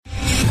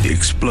The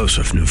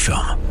explosive new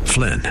film,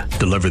 Flynn,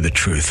 deliver the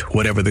truth,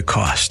 whatever the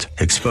cost,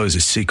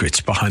 exposes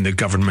secrets behind the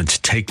government's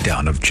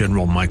takedown of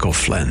General Michael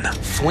Flynn.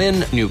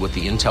 Flynn knew what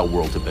the intel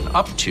world had been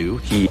up to.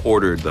 He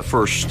ordered the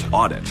first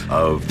audit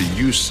of the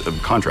use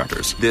of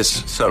contractors.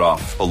 This set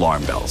off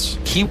alarm bells.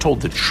 He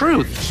told the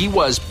truth. He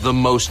was the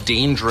most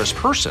dangerous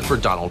person for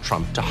Donald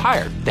Trump to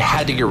hire. They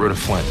had to get rid of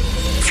Flynn.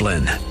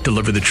 Flynn,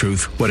 deliver the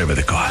truth, whatever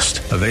the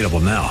cost. Available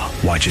now.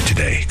 Watch it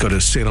today. Go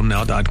to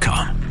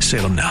salemnow.com.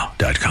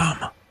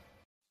 salemnow.com.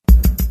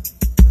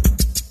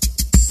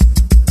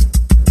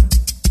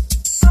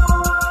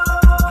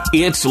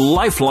 It's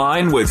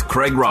Lifeline with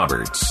Craig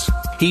Roberts.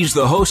 He's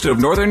the host of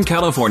Northern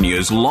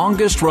California's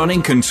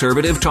longest-running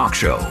conservative talk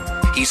show.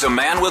 He's a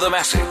man with a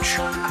message,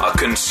 a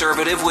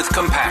conservative with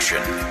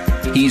compassion.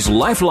 He's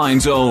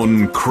Lifeline's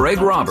own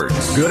Craig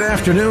Roberts. Good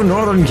afternoon,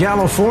 Northern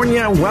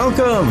California.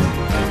 Welcome.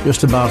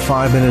 Just about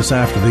 5 minutes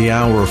after the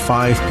hour,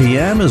 5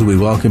 p.m., as we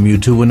welcome you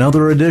to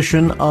another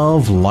edition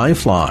of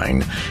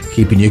Lifeline.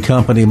 Keeping you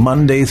company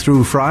Monday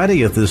through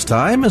Friday at this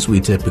time, as we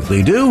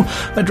typically do,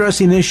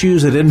 addressing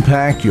issues that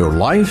impact your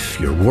life,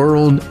 your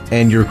world,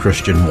 and your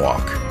Christian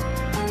walk.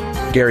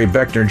 Gary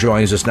Beckner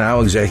joins us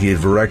now,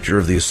 Executive Director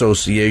of the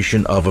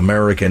Association of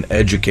American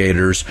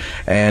Educators.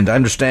 And I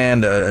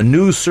understand a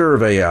new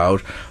survey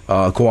out,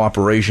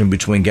 cooperation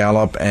between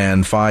Gallup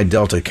and Phi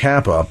Delta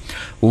Kappa,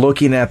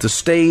 looking at the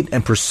state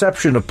and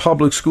perception of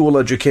public school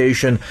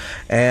education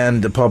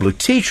and public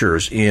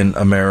teachers in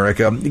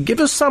America. Give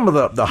us some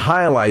of the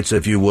highlights,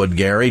 if you would,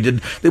 Gary.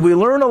 Did we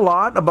learn a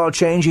lot about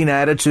changing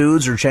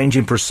attitudes or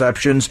changing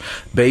perceptions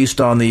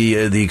based on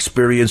the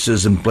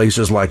experiences in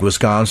places like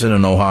Wisconsin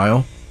and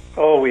Ohio?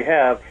 Oh, we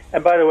have.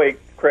 And by the way,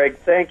 Craig,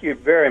 thank you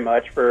very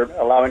much for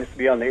allowing us to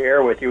be on the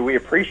air with you. We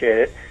appreciate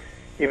it.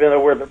 Even though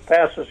we're the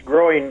fastest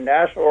growing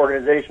national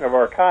organization of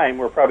our kind,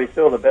 we're probably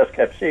still the best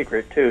kept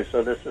secret, too.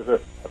 So this is a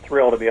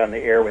thrill to be on the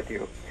air with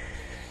you.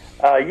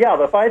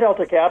 The Phi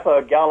Delta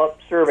Kappa Gallup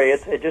survey,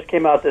 it just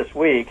came out this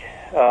week,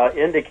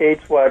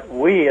 indicates what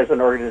we as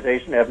an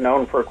organization have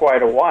known for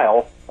quite a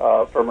while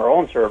from our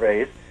own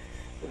surveys,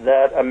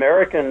 that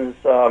Americans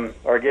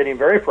are getting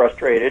very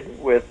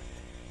frustrated with.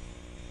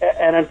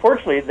 And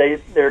unfortunately,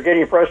 they're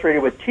getting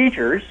frustrated with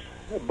teachers,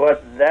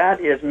 but that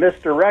is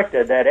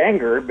misdirected, that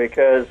anger,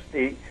 because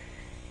the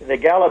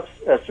Gallup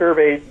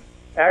survey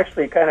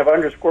actually kind of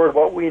underscored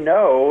what we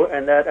know,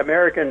 and that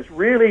Americans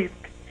really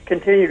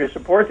continue to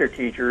support their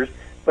teachers,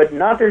 but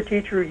not their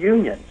teacher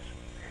unions.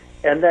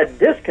 And that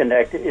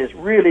disconnect is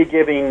really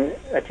giving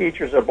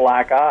teachers a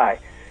black eye.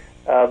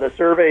 The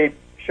survey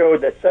showed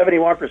that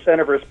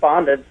 71% of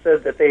respondents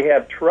said that they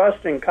have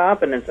trust and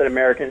confidence in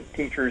American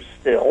teachers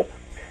still.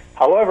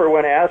 However,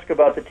 when asked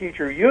about the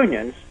teacher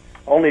unions,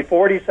 only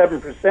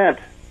 47%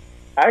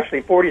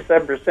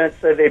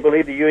 said they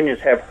believe the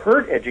unions have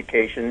hurt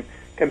education,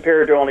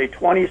 compared to only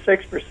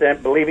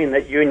 26% believing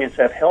that unions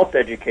have helped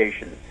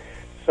education.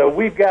 So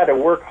we've got to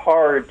work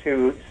hard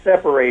to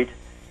separate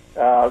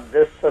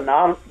this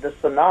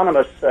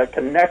synonymous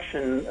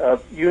connection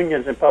of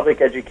unions and public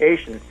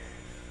education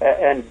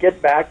and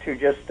get back to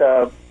just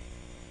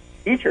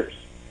teachers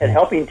and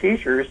helping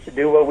teachers to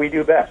do what we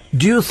do best.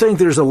 Do you think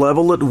there's a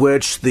level at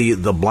which the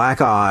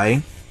black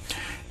eye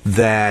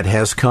that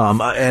has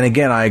come, and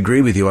again, I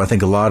agree with you, I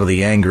think a lot of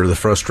the anger, the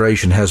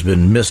frustration has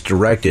been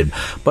misdirected,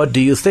 but do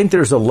you think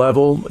there's a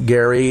level,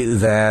 Gary,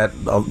 that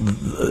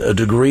a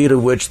degree to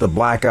which the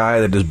black eye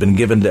that has been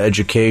given to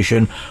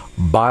education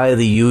by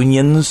the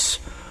unions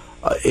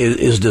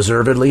is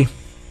deservedly?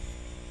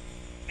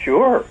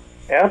 Sure,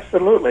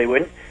 absolutely.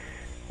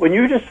 When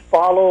you just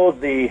follow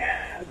the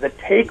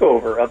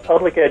takeover of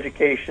public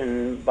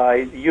education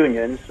by the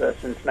unions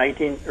since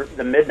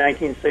the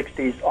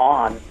mid-1960s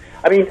on,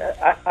 I mean,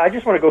 I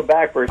just want to go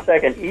back for a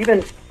second.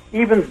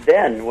 Even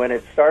then, when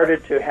it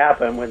started to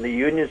happen, when the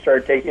unions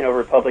started taking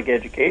over public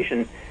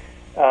education,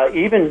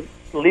 even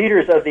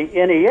leaders of the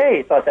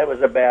NEA thought that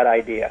was a bad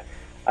idea.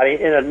 I mean,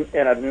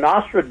 in a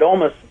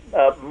Nostradamus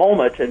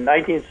moment in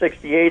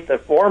 1968, the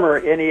former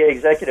NEA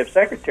executive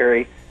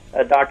secretary,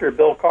 Dr.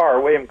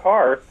 William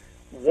Carr,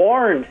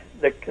 warned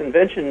the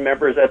convention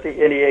members at the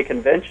NEA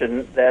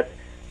convention that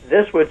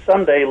this would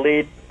someday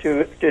lead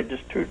to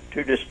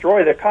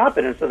destroy the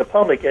confidence of the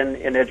public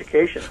in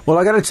education. Well,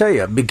 I got to tell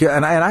you,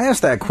 and I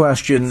asked that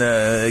question,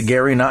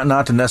 Gary,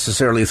 not to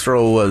necessarily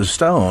throw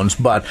stones,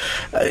 but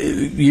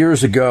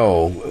years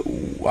ago,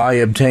 I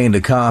obtained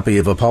a copy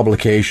of a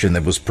publication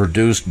that was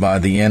produced by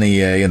the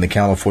NEA and the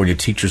California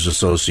Teachers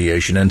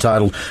Association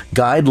entitled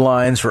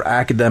Guidelines for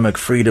Academic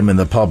Freedom in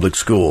the Public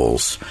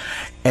Schools.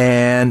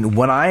 And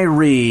when I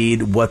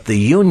read what the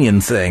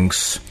union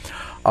thinks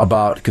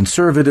about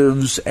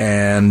conservatives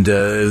and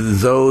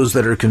those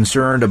that are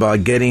concerned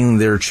about getting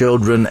their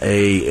children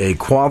a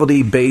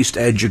quality-based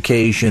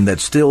education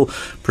that still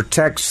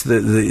protects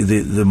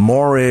the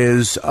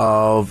mores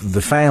of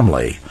the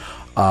family,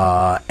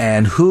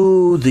 and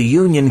who the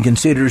union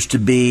considers to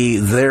be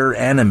their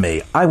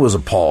enemy, I was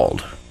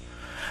appalled.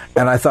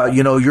 And I thought,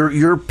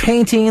 you're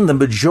painting the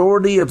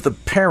majority of the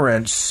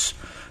parents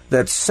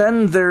that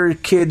send their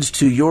kids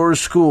to your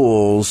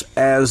schools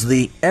as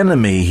the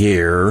enemy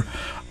here.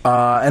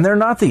 And they're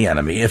not the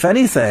enemy. If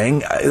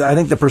anything, I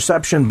think the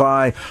perception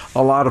by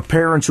a lot of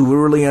parents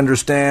who really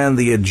understand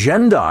the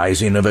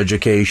agendizing of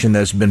education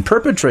that's been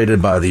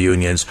perpetrated by the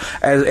unions,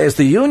 as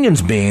the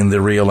unions being the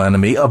real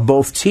enemy of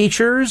both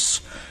teachers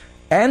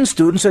and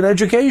students in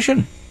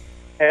education.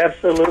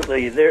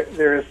 Absolutely.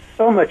 There is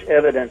so much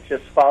evidence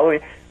just following.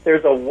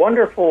 There's a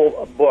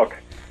wonderful book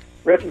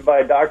written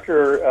by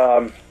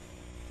Dr.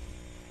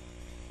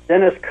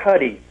 Dennis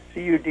Cuddy,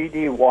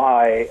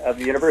 Cuddy, of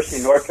the University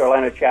of North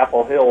Carolina,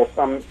 Chapel Hill.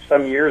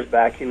 Some years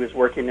back, he was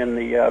working in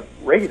the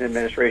Reagan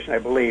administration, I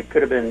believe.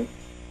 Could have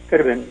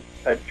been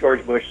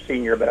George Bush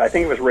Sr., but I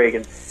think it was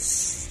Reagan.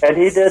 And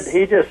he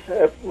just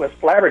was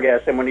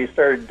flabbergasted when he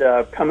started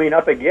coming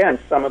up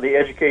against some of the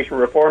education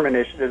reform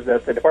initiatives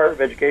that the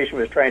Department of Education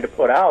was trying to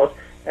put out,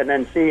 and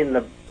then seeing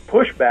the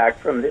pushback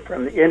from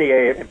the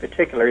NEA in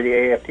particular.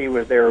 The AFT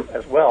was there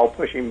as well,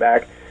 pushing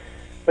back.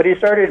 But he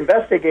started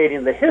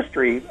investigating the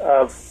history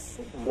of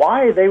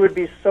why they would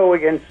be so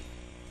against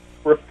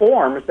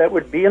reforms that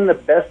would be in the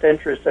best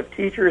interest of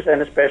teachers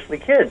and especially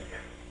kids.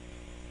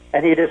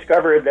 And he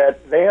discovered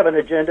that they have an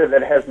agenda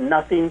that has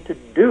nothing to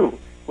do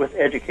with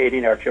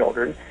educating our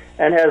children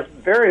and has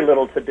very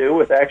little to do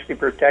with actually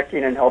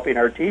protecting and helping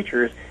our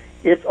teachers.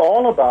 It's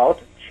all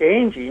about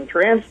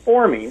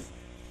transforming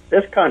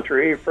this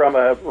country from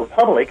a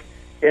republic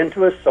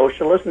into a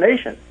socialist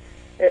nation.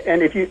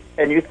 And you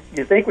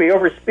think we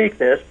overspeak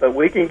this, but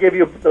we can give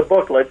you the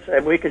booklets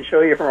and we can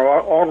show you from our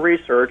own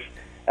research,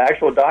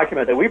 actual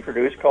document that we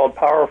produced called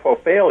Powerful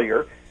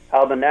Failure,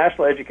 how the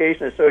National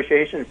Education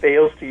Association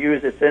fails to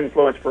use its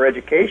influence for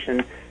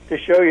education, to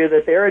show you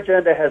that their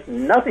agenda has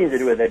nothing to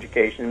do with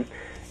education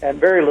and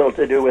very little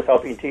to do with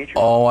helping teachers.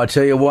 Oh, I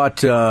tell you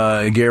what,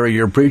 Gary,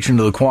 you're preaching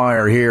to the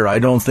choir here. I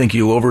don't think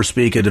you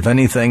overspeak it. If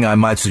anything, I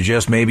might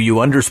suggest maybe you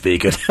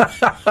underspeak it.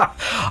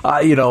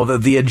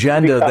 The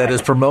agenda that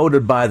is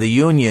promoted by the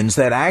unions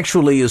that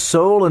actually is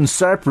sole and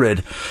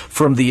separate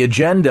from the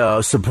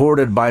agenda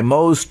supported by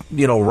most,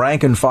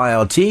 rank and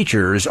file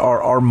teachers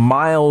are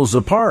miles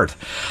apart.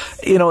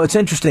 It's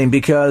interesting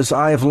because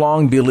I have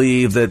long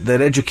believed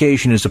that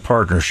education is a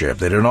partnership,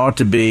 that it ought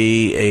to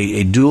be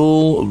a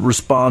dual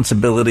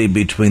responsibility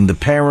between the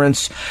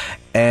parents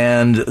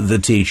and the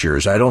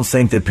teachers. I don't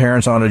think that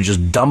parents ought to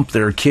just dump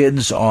their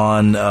kids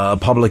on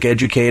public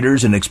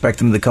educators and expect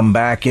them to come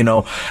back,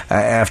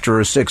 after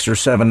a 6 or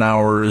 7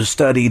 hour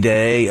study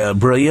day.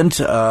 Brilliant.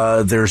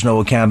 There's no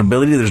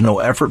accountability. There's no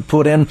effort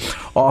put in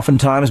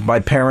oftentimes by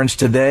parents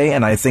today,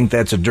 and I think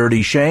that's a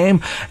dirty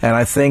shame. And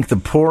I think the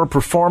poor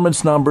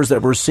performance numbers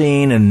that we're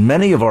seeing in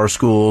many of our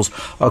schools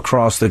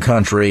across the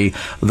country,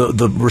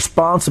 the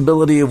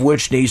responsibility of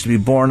which needs to be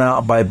borne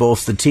out by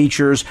both the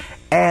teachers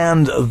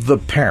and the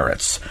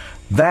parents.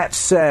 That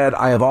said,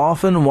 I have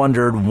often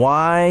wondered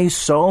why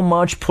so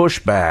much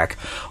pushback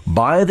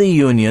by the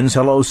unions.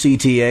 Hello,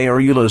 CTA, are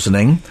you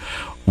listening?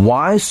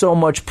 Why so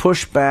much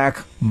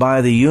pushback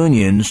by the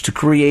unions to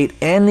create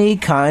any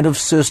kind of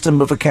system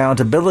of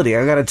accountability?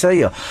 I got to tell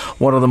you,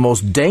 one of the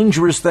most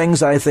dangerous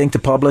things I think to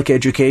public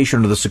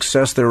education or the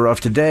success thereof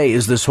today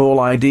is this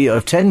whole idea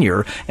of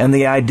tenure and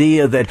the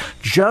idea that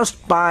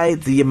just by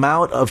the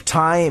amount of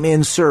time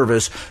in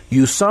service,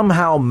 you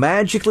somehow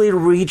magically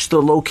reach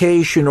the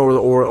location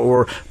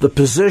or the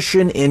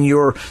position in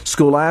your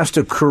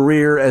scholastic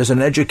career as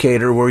an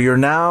educator where you're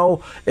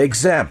now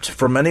exempt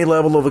from any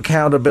level of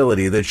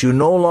accountability, that you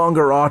no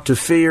longer ought to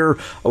fear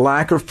a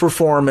lack of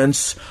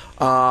performance.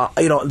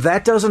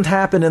 That doesn't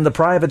happen in the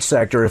private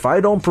sector. If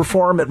I don't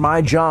perform at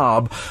my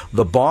job,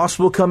 the boss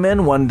will come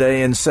in one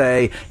day and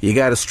say, you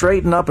got to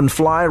straighten up and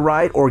fly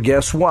right, or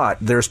guess what?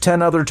 There's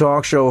 10 other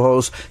talk show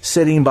hosts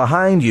sitting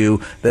behind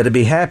you that'd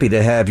be happy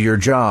to have your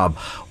job.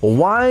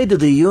 Why do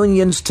the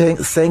unions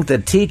think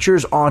that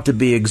teachers ought to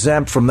be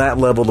exempt from that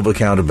level of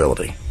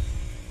accountability?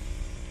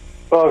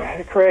 Well,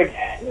 Craig,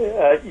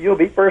 you'll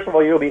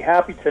be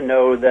happy to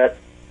know that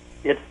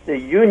it's the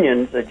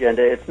union's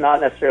agenda. It's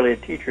not necessarily a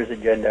teacher's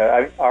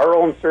agenda. Our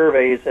own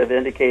surveys have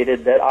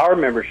indicated that our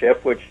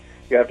membership, which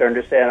you have to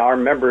understand, our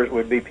members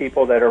would be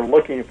people that are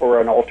looking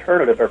for an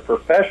alternative, a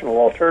professional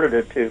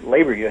alternative to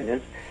labor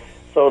unions.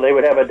 So they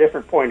would have a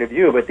different point of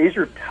view. But these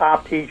are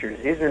top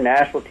teachers. These are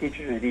National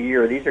Teachers of the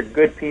Year. These are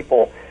good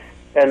people.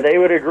 And they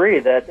would agree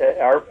that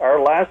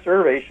our last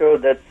survey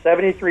showed that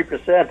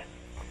 73%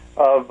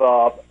 of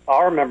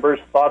our members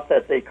thought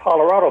that the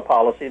Colorado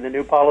policy, the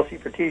new policy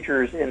for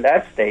teachers in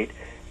that state,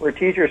 where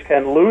teachers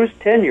can lose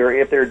tenure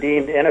if they're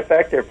deemed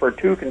ineffective for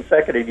 2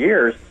 consecutive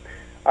years,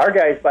 our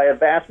guys, by a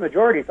vast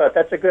majority, thought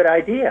that's a good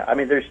idea. I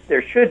mean,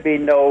 there should be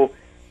no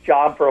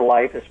job for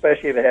life,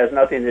 especially if it has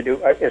nothing to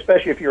do,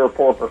 especially if you're a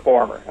poor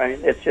performer. I mean,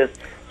 it's just...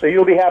 So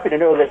you'll be happy to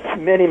know that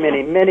many,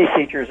 many, many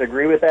teachers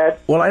agree with that.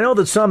 Well, I know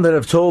that some that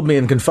have told me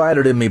and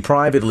confided in me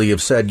privately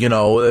have said,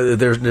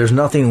 there's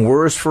nothing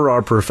worse for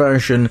our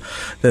profession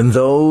than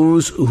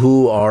those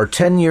who are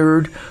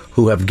tenured,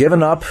 who have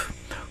given up,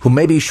 who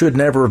maybe should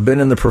never have been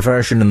in the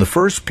profession in the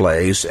first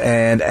place,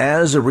 and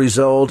as a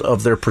result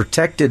of their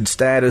protected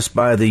status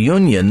by the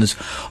unions,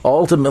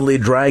 ultimately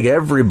drag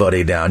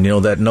everybody down. You know,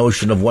 that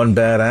notion of one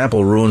bad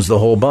apple ruins the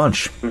whole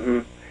bunch.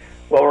 Mm-hmm.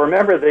 Well,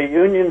 remember, the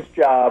union's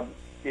job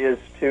is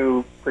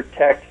to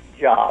protect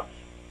jobs.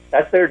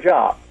 That's their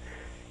job.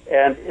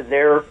 And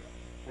their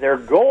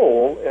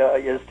goal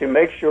is to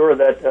make sure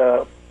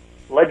that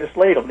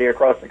legislatively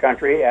across the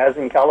country, as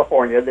in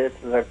California, this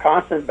is a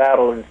constant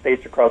battle in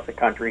states across the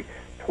country.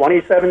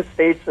 27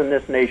 states in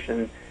this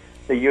nation,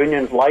 the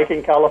unions, like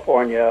in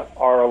California,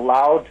 are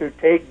allowed to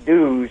take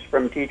dues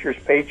from teachers'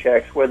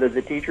 paychecks, whether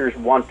the teachers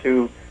want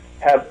to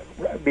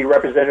be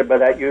represented by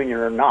that union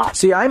or not.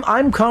 See,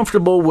 I'm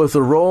comfortable with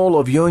the role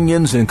of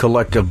unions in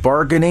collective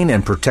bargaining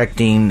and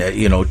protecting,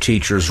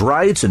 teachers'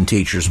 rights and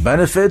teachers'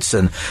 benefits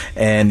and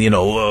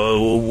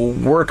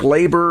work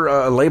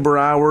labor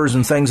hours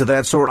and things of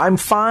that sort. I'm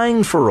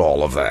fine for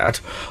all of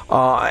that.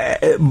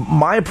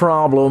 My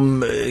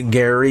problem,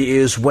 Gary,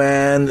 is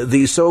when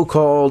the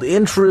so-called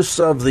interests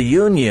of the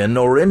union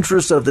or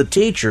interests of the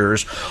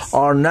teachers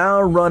are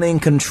now running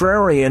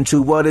contrarian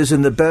to what is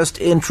in the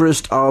best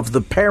interest of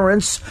the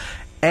parents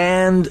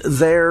and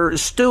their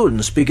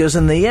students, because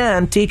in the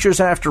end, teachers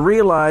have to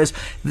realize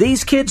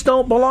these kids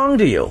don't belong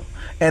to you.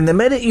 And the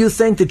minute you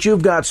think that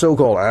you've got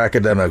so-called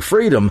academic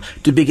freedom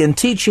to begin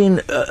teaching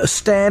a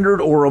standard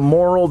or a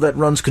moral that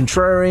runs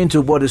contrarian to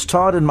what is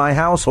taught in my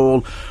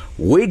household,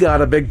 we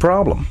got a big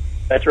problem.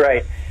 That's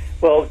right.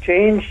 Well,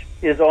 change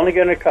is only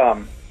going to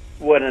come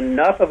when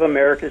enough of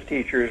America's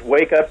teachers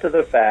wake up to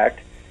the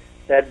fact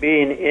that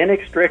being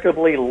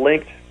inextricably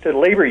linked to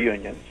labor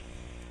unions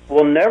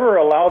will never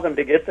allow them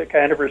to get the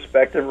kind of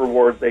respect and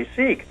rewards they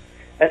seek.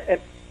 And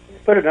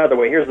put it another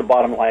way, here's the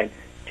bottom line.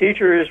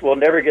 Teachers will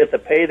never get the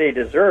pay they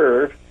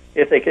deserve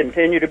if they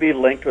continue to be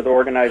linked with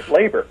organized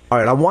labor. All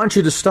right, I want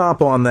you to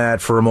stop on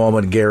that for a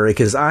moment, Gary,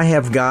 because I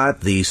have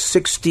got the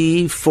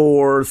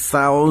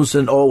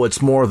 64,000,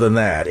 it's more than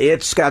that.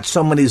 It's got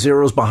so many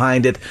zeros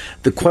behind it.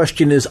 The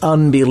question is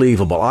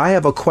unbelievable. I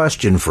have a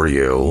question for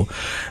you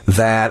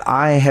that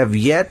I have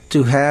yet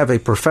to have a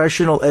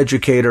professional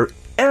educator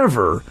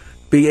ever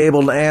be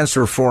able to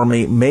answer for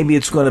me. Maybe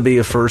it's going to be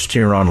a first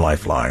here on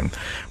Lifeline.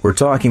 We're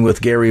talking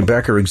with Gary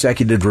Becker,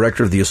 Executive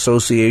Director of the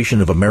Association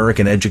of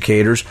American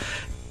Educators.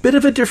 Bit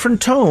of a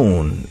different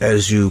tone,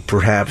 as you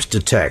perhaps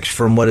detect,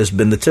 from what has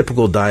been the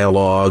typical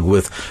dialogue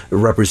with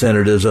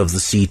representatives of the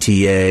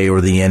CTA or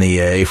the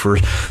NEA for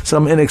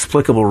some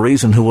inexplicable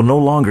reason who will no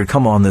longer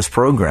come on this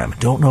program.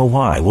 Don't know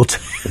why.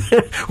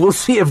 We'll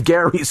see if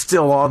Gary's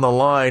still on the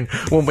line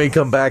when we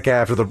come back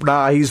after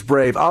he's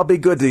brave. I'll be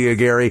good to you,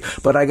 Gary,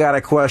 but I got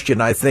a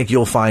question I think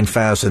you'll find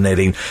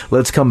fascinating.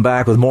 Let's come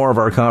back with more of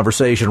our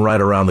conversation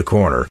right around the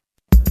corner.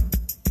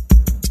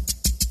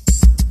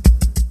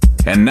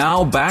 And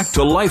now back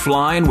to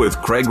Lifeline with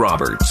Craig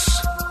Roberts.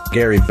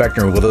 Gary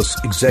Beckner with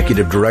us,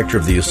 Executive Director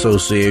of the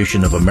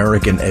Association of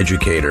American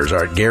Educators.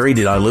 All right, Gary,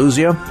 did I lose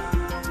you?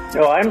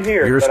 No, I'm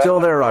here. You're still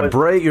there.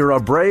 You're a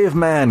brave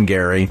man,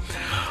 Gary.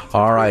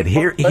 All right,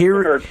 here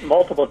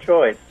multiple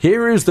choice.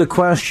 Here is the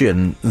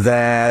question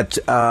that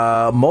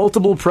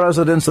multiple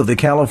presidents of the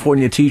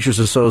California Teachers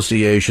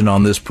Association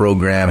on this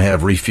program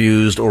have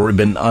refused or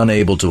been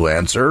unable to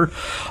answer,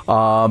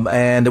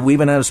 and we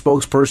even had a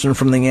spokesperson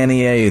from the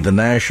NEA, the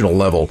national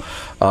level,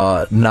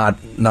 not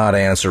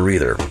answer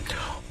either.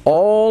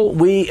 All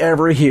we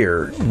ever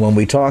hear when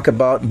we talk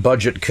about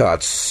budget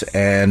cuts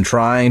and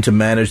trying to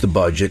manage the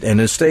budget, in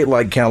a state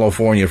like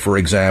California, for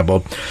example,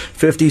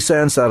 50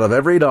 cents out of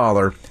every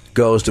dollar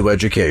goes to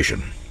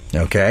education.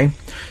 Okay?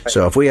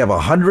 So if we have a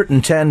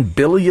 $110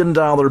 billion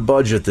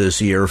budget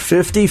this year,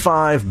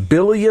 $55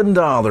 billion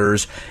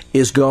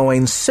is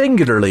going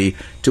singularly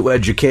to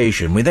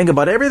education. We think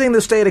about everything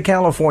the state of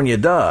California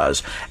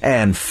does,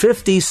 and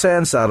 50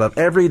 cents out of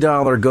every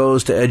dollar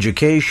goes to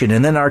education,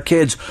 and then our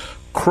kids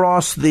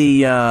cross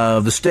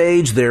the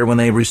stage there when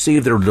they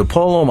receive their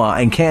diploma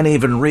and can't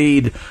even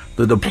read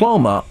the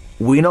diploma.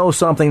 We know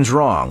something's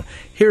wrong.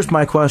 Here's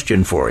my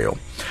question for you.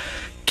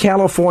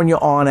 California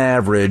on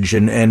average,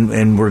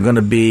 and we're going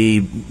to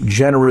be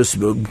generous,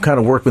 kind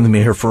of work with me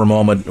here for a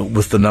moment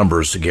with the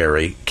numbers,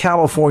 Gary.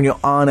 California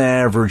on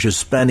average is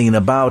spending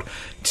about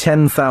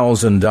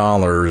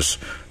 $10,000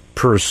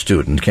 per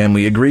student. Can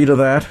we agree to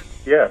that?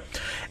 Yes.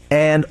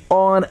 And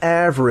on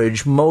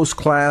average, most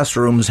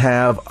classrooms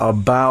have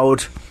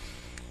about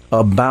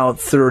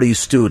 30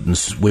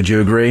 students. Would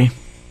you agree?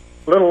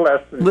 Little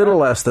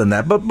less than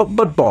that, but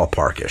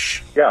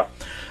ballparkish. Yeah.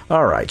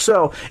 All right.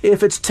 So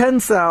if it's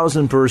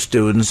 10,000 per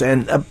student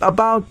and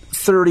about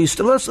 30,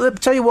 let's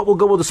tell you what, we'll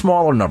go with a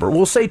smaller number.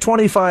 We'll say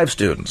 25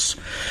 students.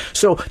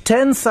 So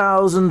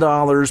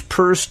 $10,000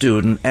 per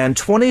student and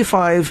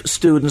 25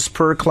 students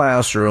per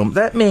classroom.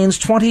 That means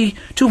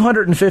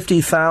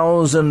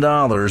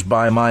 $250,000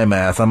 by my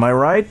math. Am I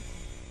right?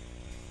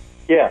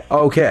 Yes.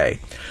 Okay.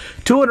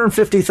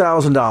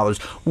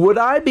 $250,000. Would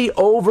I be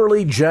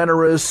overly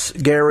generous,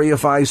 Gary,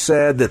 if I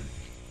said that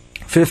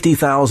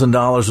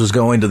 $50,000 was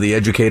going to the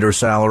educator's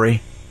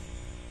salary?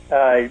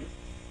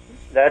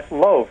 That's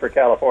low for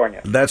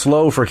California. That's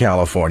low for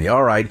California.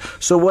 All right.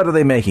 So what are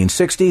they making?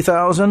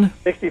 60,000?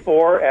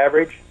 64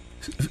 average.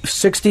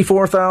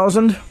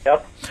 64,000?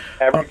 Yep,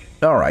 average.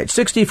 All right,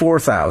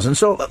 64,000.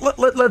 So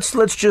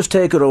let's just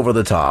take it over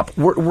the top.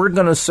 We're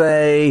going to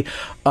say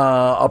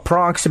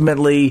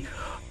approximately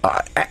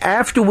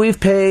after we've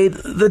paid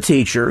the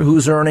teacher,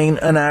 who's earning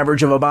an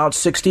average of about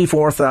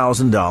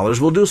 $64,000.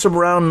 We'll do some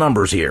round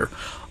numbers here.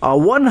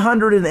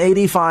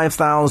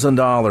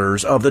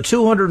 $185,000 of the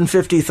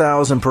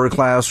 $250,000 per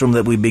classroom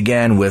that we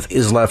began with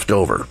is left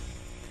over.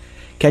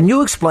 Can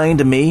you explain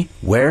to me,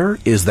 where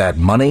is that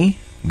money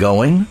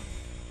going?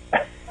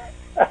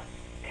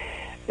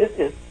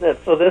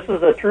 So this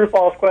is a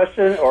true-false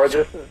question, or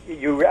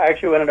you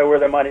actually want to know where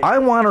the money is? I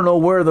want to know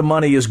where the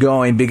money is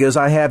going, because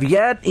I have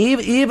yet,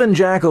 even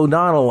Jack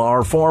O'Donnell,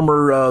 our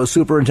former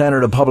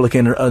superintendent of public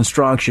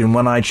instruction,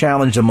 when I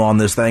challenged him on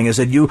this thing, I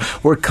said,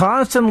 we're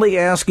constantly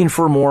asking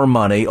for more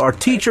money. Our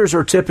teachers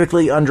are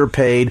typically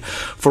underpaid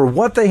for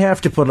what they have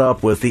to put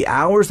up with, the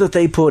hours that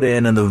they put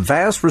in, and the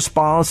vast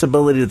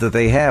responsibility that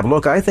they have.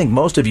 Look, I think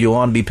most of you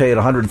ought to be paid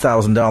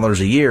 $100,000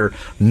 a year,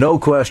 no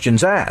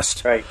questions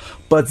asked. Right.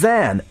 But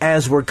then,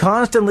 as we're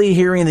constantly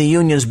hearing the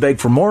unions beg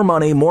for more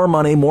money, more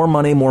money, more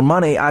money, more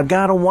money, I've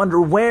got to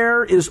wonder,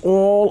 where is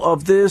all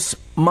of this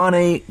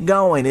money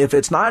going? If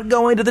it's not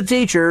going to the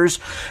teachers,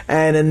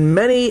 and in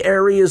many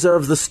areas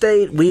of the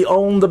state we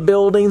own the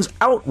buildings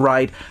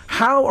outright,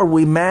 how are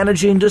we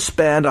managing to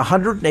spend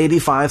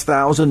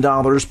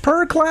 $185,000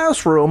 per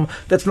classroom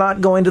that's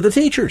not going to the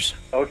teachers?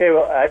 Okay,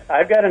 well,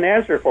 I've got an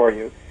answer for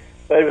you,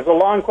 but it was a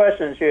long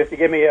question, so you have to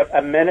give me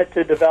a minute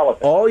to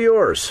develop it. All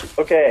yours.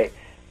 Okay.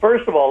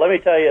 First of all, let me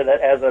tell you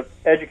that as an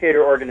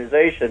educator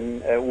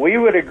organization, we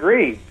would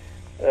agree,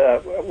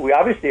 we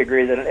obviously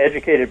agree that an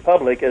educated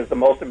public is the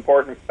most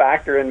important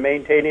factor in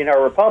maintaining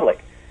our republic.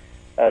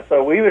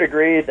 So we would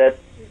agree that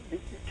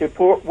to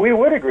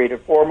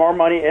pour more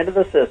money into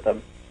the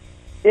system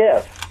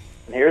if,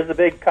 and here's the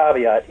big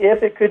caveat,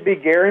 if it could be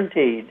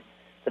guaranteed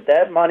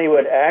that money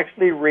would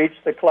actually reach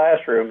the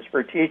classrooms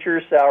for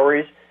teachers'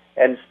 salaries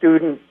and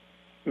student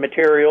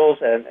materials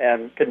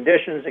and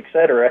conditions,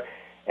 etc.,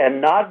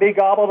 and not be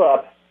gobbled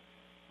up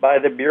by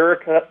the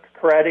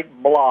bureaucratic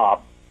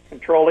blob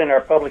controlling our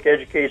public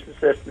education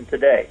system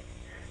today.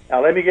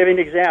 Now, let me give you an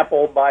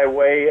example by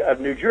way of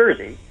New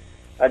Jersey,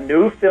 a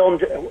new film,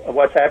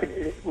 what's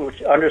happening,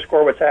 which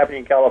underscore what's happening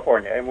in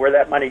California and where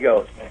that money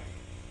goes.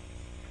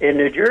 In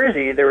New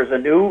Jersey, there was a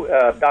new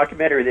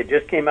documentary that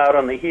just came out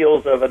on the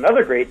heels of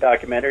another great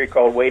documentary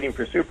called Waiting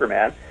for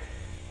Superman,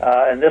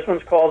 and this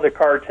one's called The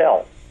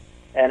Cartel,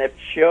 and it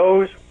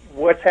shows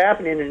what's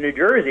happening in New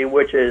Jersey,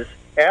 which is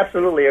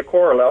absolutely a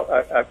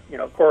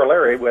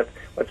corollary with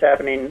what's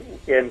happening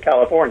in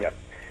California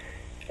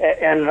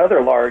and in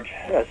other large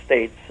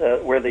states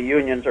where the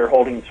unions are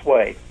holding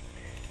sway.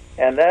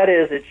 And that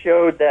is, it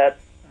showed that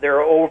there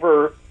are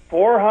over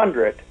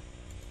 400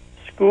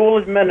 school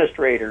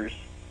administrators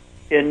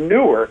in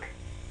Newark,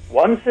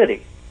 one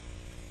city,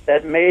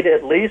 that made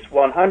at least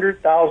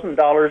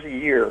 $100,000 a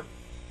year.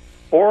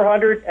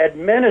 400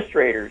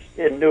 administrators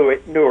in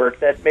Newark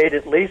that made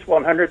at least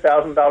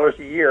 $100,000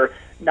 a year.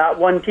 Not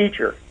one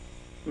teacher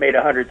made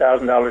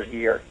 $100,000 a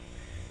year.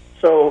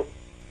 So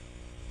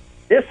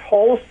this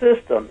whole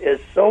system is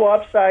so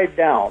upside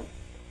down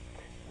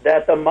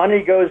that the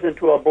money goes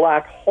into a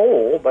black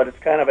hole, but it's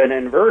kind of an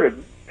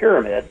inverted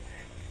pyramid,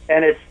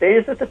 and it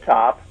stays at the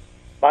top.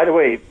 By the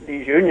way,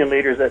 these union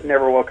leaders that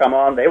never will come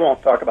on, they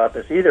won't talk about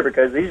this either,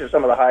 because these are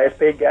some of the highest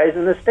paid guys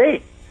in the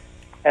state.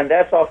 And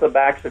that's off the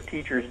backs of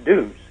teachers'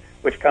 dues,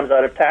 which comes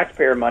out of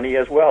taxpayer money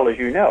as well, as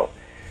you know.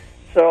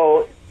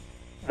 So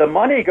the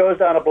money goes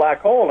down a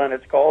black hole, and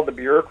it's called the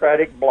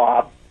bureaucratic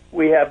blob.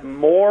 We have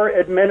more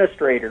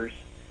administrators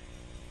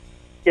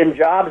in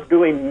jobs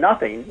doing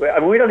nothing. I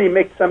mean, we don't even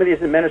make some of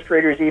these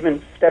administrators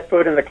even step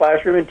foot in the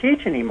classroom and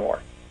teach anymore.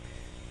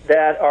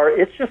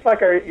 It's just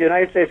like our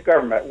United States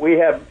government. We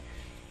have,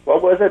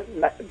 what was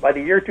it, by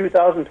the year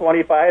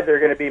 2025, there are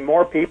going to be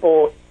more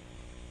people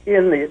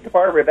in the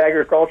Department of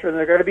Agriculture than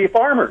there are going to be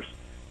farmers.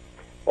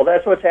 Well,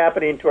 that's what's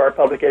happening to our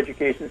public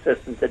education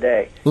system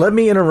today. Let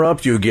me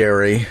interrupt you,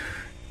 Gary,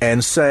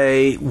 and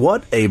say,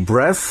 what a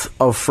breath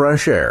of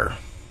fresh air.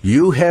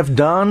 You have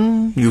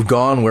done, you've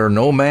gone where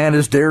no man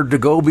has dared to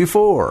go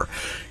before.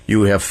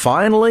 You have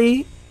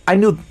finally, I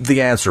knew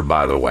the answer,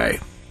 by the way.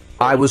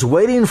 I was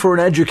waiting for an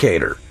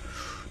educator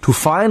to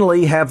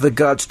finally have the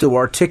guts to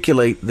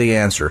articulate the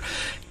answer.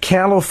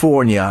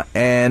 California,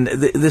 and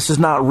this is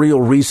not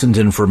real recent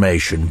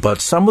information, but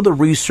some of the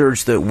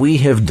research that we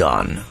have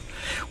done,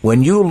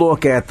 when you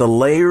look at the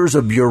layers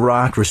of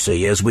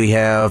bureaucracy, as we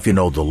have, the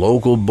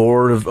local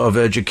board of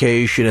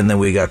education, and then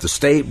we got the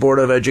state board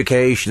of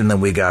education, and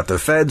then we got the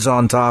feds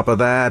on top of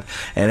that,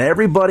 and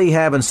everybody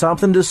having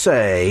something to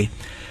say,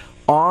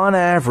 on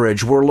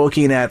average, we're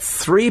looking at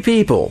 3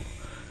 people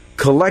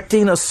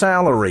collecting a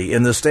salary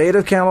in the state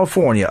of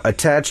California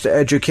attached to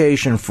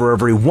education for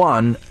every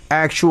one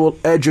actual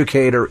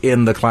educator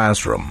in the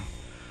classroom.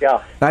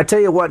 Yeah. And I tell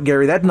you what,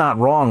 Gary, that's not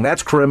wrong.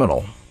 That's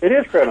criminal. It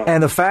is criminal.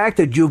 And the fact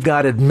that you've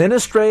got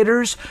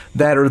administrators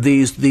that are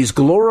these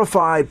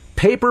glorified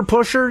paper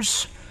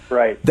pushers,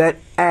 right, that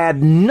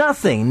add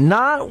nothing,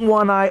 not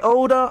one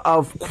iota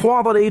of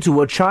quality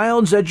to a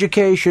child's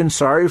education.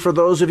 Sorry for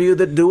those of you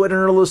that do it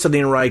and are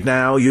listening right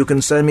now. You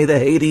can send me the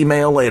hate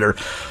email later.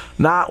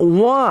 Not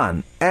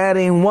one,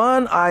 adding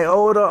one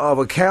iota of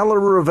a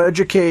caliber of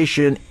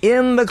education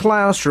in the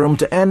classroom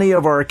to any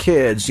of our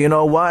kids. You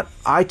know what?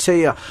 I tell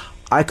you,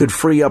 I could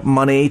free up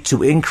money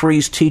to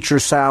increase teacher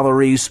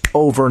salaries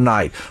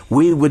overnight.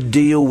 We would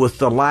deal with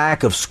the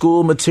lack of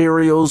school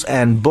materials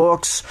and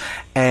books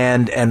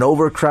and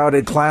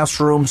overcrowded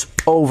classrooms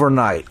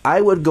overnight. I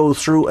would go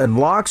through and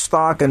lock,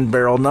 stock, and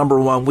barrel.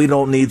 Number one, we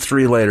don't need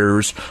 3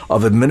 layers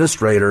of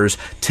administrators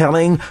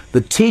telling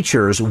the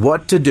teachers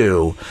what to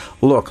do.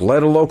 Look,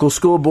 let a local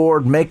school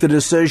board make the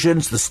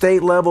decisions. The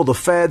state level, the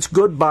feds,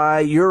 goodbye,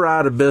 you're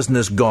out of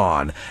business,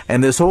 gone.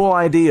 And this whole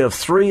idea of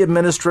 3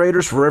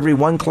 administrators for every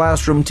 1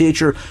 classroom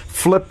teacher,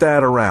 flip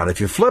that around. If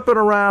you flip it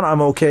around,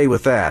 I'm okay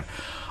with that.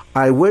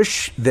 I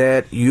wish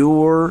that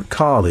your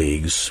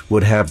colleagues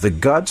would have the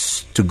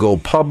guts to go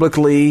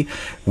publicly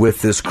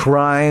with this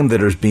crime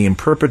that is being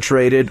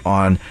perpetrated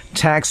on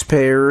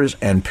taxpayers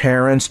and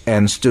parents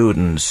and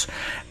students,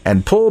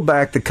 and pull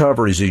back the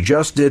cover as you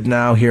just did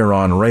now here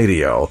on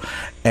radio,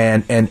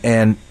 and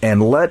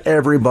let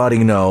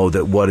everybody know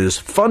that what is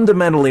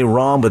fundamentally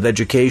wrong with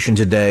education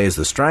today is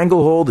the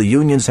stranglehold the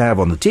unions have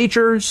on the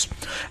teachers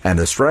and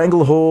the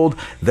stranglehold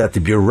that the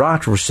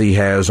bureaucracy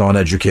has on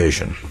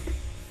education.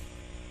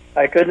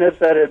 I couldn't have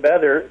said it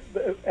better,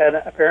 and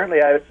apparently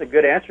it's a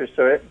good answer.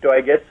 So do I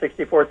get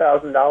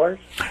 $64,000?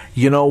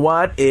 You know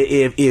what?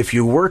 If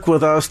you work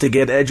with us to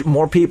get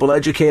more people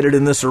educated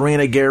in this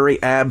arena, Gary,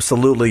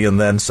 absolutely, and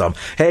then some.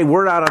 Hey,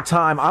 we're out of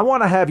time. I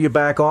want to have you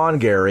back on,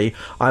 Gary.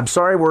 I'm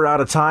sorry we're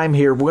out of time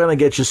here. We're going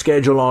to get you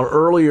scheduled on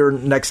earlier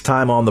next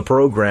time on the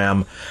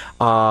program.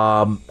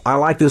 I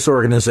like this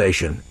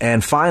organization.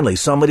 And finally,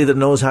 somebody that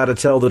knows how to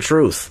tell the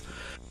truth.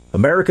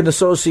 American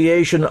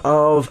Association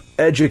of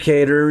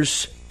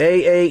Educators,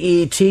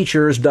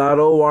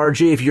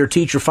 AAEteachers.org. If you're a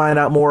teacher, find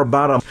out more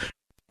about them.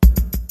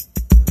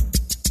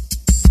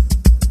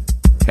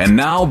 And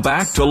now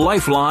back to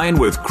Lifeline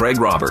with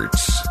Craig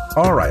Roberts.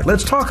 All right,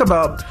 let's talk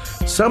about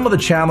some of the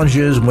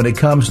challenges when it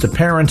comes to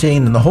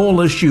parenting and the whole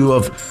issue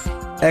of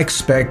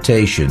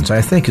expectations.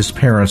 I think as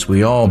parents,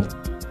 we all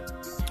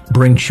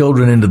bring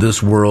children into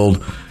this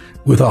world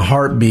with a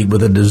heartbeat,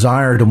 with a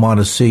desire to want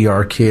to see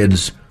our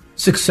kids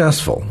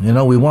successful. You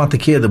know, we want the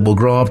kid that will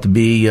grow up to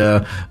be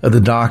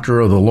the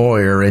doctor or the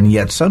lawyer, and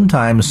yet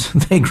sometimes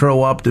they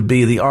grow up to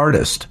be the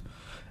artist.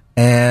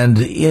 And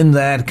in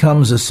that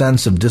comes a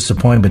sense of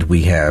disappointment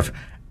we have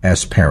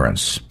as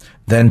parents.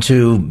 Then,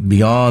 too,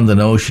 beyond the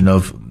notion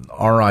of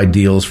our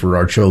ideals for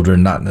our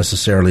children not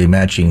necessarily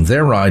matching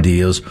their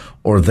ideas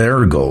or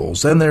their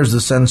goals. Then there's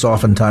the sense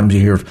oftentimes you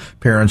hear of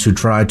parents who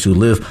try to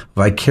live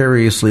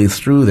vicariously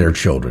through their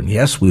children.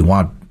 Yes, we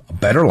want a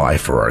better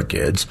life for our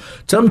kids.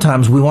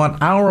 Sometimes we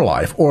want our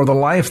life or the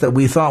life that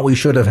we thought we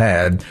should have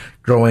had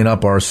growing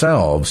up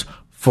ourselves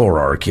for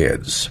our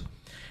kids.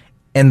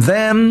 And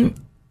then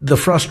the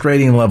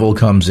frustrating level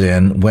comes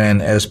in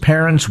when, as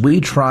parents,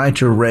 we try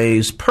to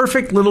raise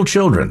perfect little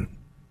children,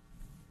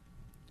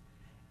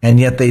 and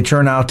yet they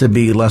turn out to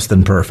be less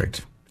than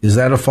perfect. Is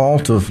that a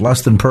fault of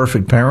less than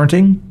perfect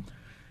parenting?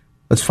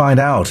 Let's find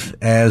out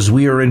as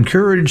we are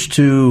encouraged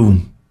to,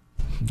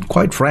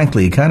 quite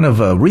frankly, kind of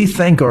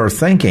rethink our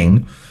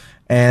thinking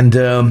and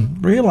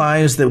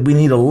realize that we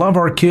need to love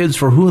our kids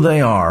for who they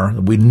are.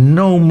 We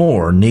no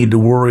more need to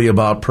worry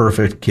about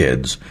perfect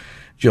kids.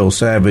 Jill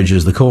Savage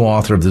is the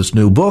co-author of this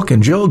new book.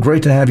 And Jill,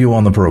 great to have you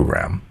on the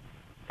program.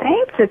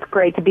 Thanks. It's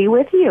great to be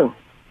with you.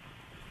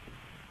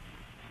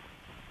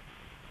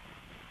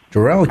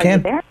 Jarrell,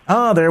 can't. There?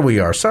 Ah, there we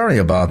are. Sorry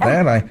about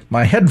that.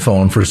 My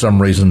headphone, for some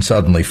reason,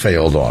 suddenly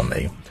failed on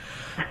me.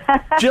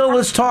 Jill,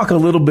 let's talk a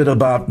little bit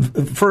about,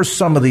 first,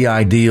 some of the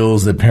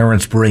ideals that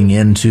parents bring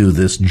into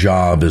this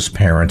job as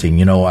parenting.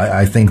 You know,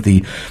 I think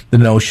the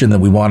notion that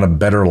we want a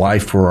better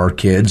life for our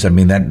kids, I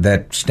mean,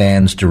 that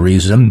stands to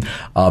reason.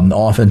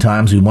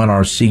 Oftentimes we want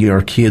to see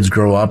our kids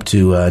grow up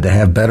to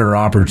have better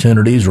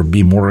opportunities or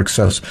be more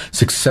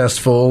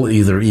successful,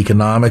 either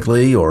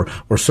economically or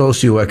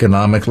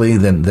socioeconomically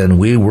than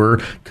we were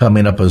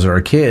coming up as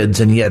our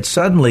kids. And yet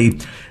suddenly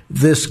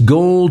this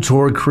goal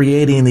toward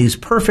creating these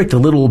perfect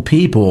little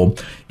people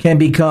can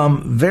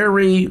become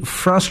very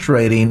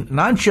frustrating,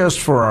 not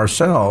just for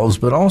ourselves,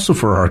 but also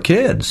for our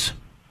kids.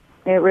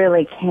 It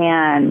really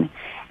can.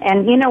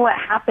 And you know what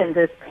happens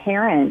as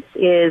parents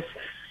is,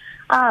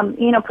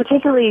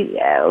 particularly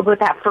with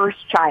that first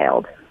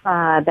child,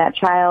 that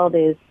child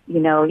is,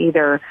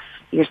 either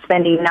you're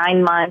spending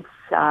 9 months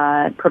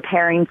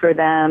preparing for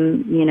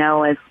them,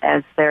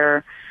 as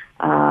they're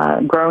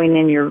growing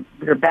in your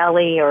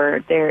belly,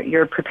 or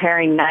you're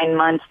preparing 9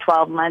 months,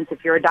 12 months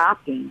if you're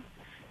adopting.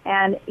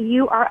 And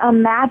you are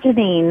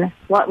imagining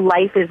what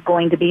life is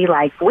going to be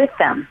like with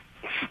them.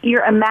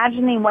 You're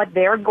imagining what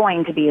they're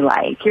going to be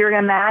like. You're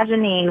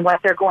imagining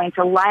what they're going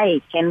to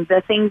like and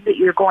the things that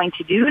you're going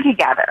to do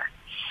together.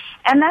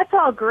 And that's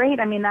all great.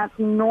 I mean, that's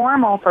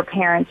normal for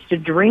parents to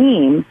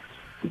dream.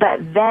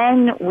 But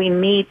then we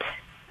meet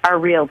our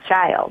real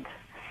child.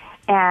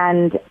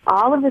 And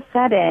all of a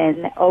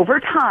sudden, over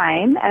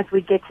time, as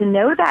we get to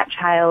know that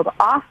child,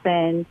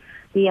 often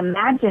the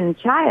imagined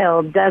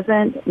child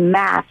doesn't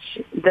match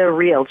the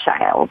real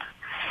child.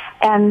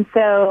 And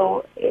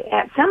so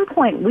at some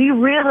point, we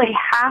really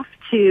have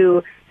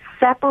to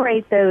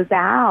separate those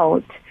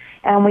out,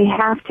 and we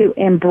have to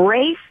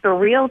embrace the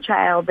real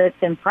child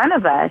that's in front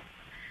of us,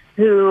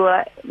 who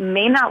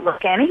may not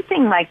look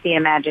anything like the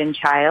imagined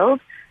child.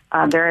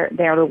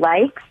 Their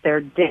likes,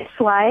 their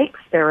dislikes,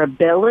 their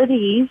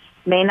abilities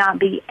may not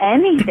be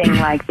anything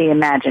like the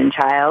imagined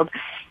child.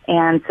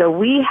 And so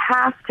we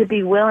have to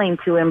be willing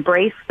to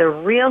embrace the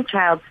real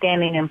child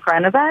standing in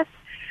front of us,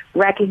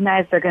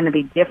 recognize they're going to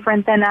be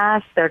different than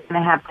us, they're going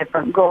to have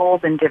different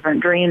goals and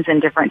different dreams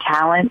and different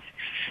talents,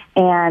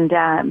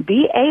 and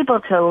be able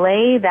to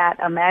lay that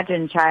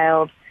imagined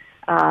child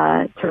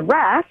to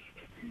rest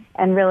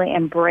and really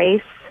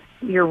embrace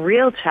your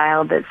real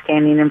child that's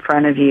standing in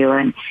front of you.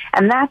 And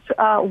that's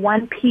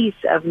one piece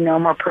of No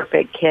More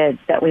Perfect Kids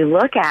that we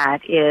look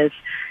at, is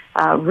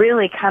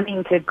really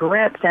coming to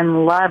grips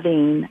and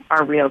loving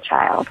our real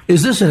child.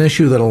 Is this an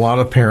issue that a lot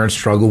of parents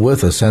struggle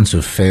with, a sense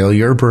of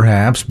failure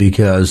perhaps,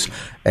 because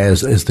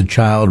as the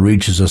child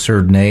reaches a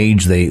certain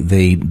age,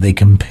 they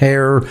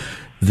compare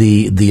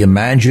the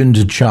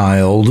imagined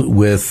child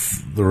with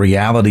the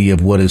reality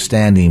of what is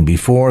standing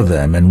before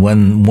them, and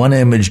when one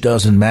image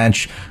doesn't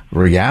match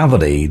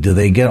reality, do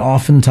they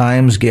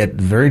oftentimes get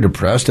very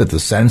depressed at the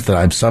sense that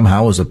I've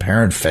somehow as a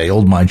parent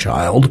failed my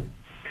child?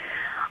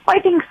 Well, I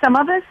think some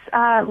of us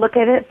look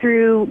at it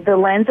through the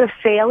lens of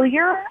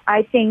failure.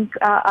 I think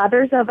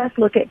others of us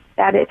look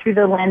at it through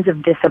the lens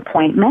of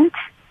disappointment.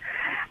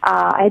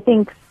 I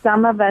think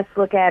some of us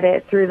look at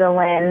it through the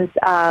lens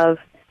of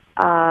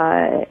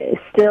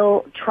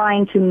still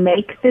trying to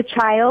make the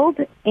child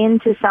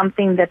into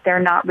something that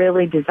they're not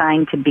really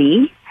designed to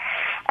be.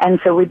 And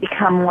so we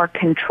become more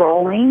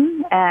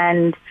controlling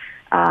and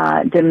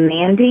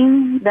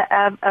demanding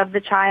of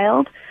the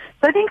child.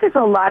 So I think there's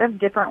a lot of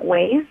different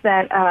ways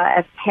that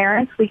as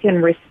parents we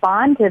can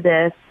respond to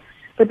this.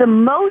 But the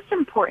most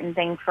important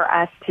thing for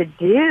us to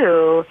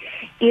do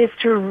is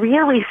to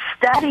really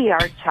study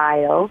our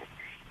child,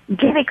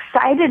 get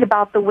excited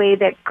about the way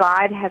that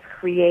God has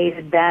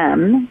created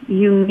them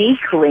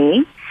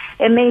uniquely.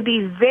 It may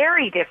be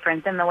very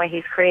different than the way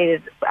He's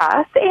created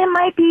us. It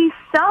might be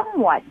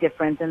somewhat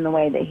different than the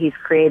way that He's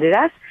created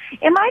us.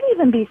 It might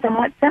even be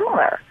somewhat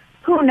similar.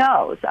 Who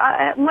knows?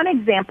 One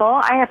example,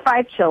 I have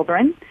 5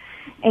 children,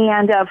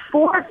 and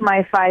 4 of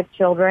my 5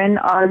 children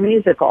are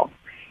musical,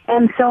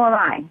 and so am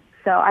I.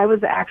 So I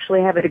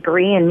have a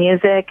degree in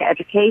music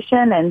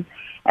education,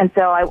 and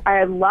so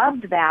I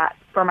loved that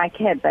for my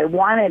kids. I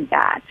wanted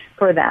that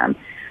for them.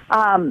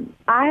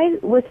 I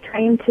was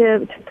trained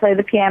to play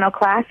the piano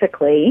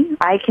classically.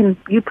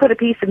 You put a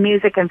piece of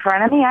music in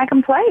front of me, I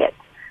can play it.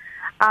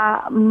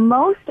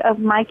 Most of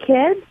my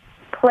kids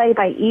play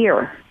by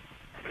ear.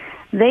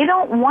 They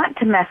don't want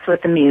to mess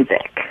with the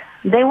music.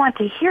 They want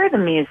to hear the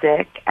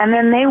music, and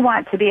then they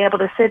want to be able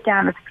to sit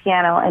down at the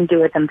piano and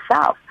do it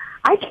themselves.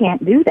 I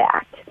can't do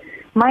that.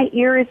 My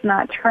ear is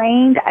not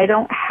trained. I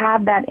don't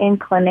have that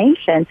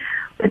inclination,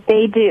 but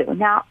they do.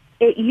 Now,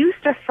 it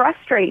used to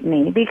frustrate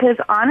me because,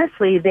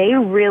 honestly, they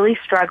really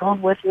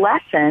struggled with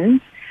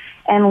lessons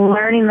and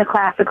learning the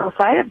classical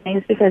side of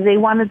things because they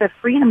wanted the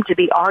freedom to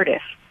be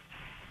artists.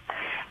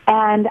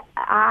 And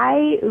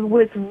I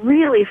was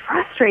really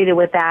frustrated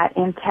with that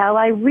until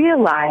I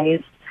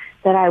realized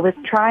that I was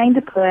trying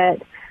to put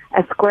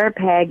a square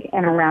peg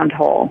in a round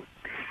hole.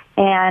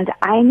 And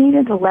I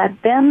needed to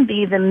let them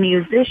be the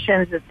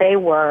musicians that they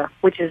were,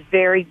 which is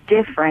very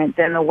different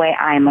than the way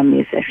I'm a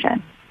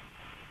musician.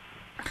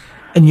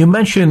 And you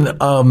mentioned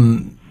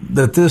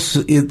that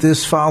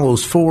this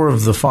follows 4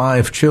 of the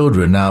 5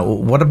 children. Now,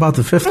 what about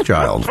the 5th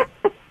child?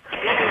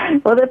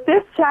 Well, the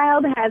 5th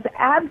child has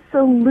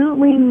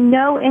absolutely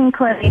no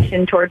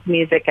inclination towards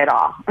music at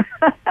all.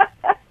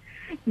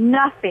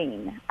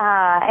 Nothing.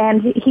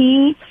 And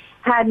he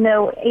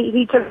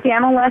took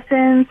piano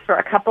lessons for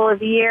a couple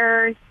of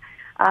years.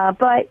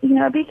 But,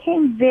 it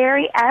became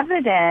very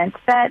evident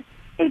that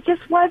it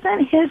just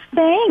wasn't his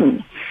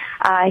thing.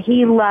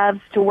 He loves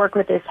to work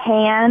with his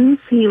hands.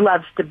 He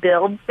loves to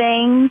build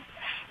things.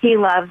 He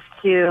loves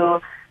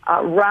to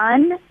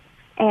run.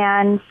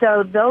 And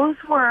so those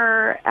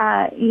were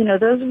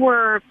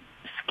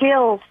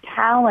skills,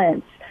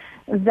 talents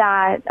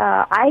that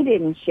I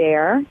didn't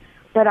share,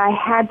 but I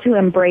had to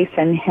embrace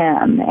in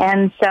him.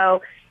 And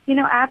so,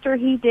 after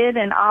he did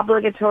an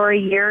obligatory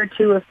year or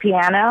 2 of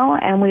piano,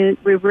 and we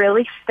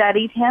really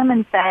studied him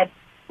and said,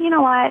 you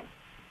know what,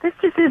 this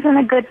just isn't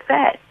a good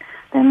fit.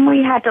 then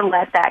we had to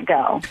let that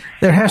go.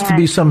 There has to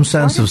be some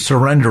sense of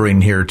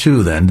surrendering here,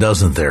 too, then,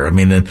 doesn't there? I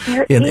mean,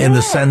 in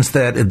the sense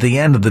that at the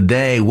end of the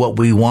day, what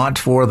we want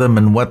for them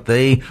and what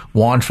they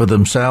want for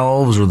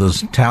themselves, or the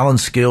talent,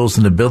 skills,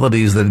 and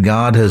abilities that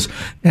God has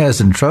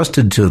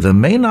entrusted to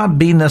them, may not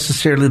be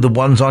necessarily the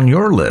ones on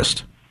your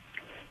list.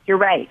 You're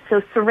right.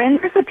 So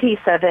surrender is a piece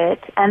of it.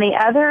 And the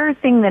other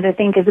thing that I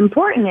think is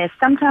important is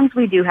sometimes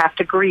we do have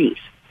to grieve.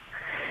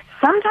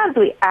 Sometimes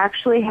we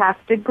actually have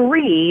to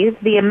grieve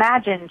the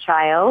imagined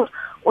child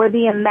or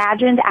the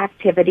imagined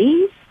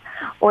activities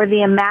or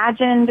the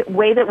imagined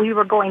way that we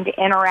were going to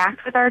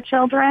interact with our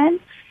children.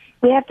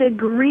 We have to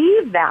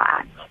grieve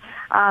that.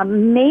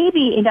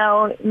 Maybe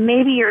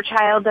your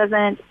child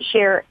doesn't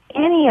share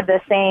any of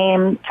the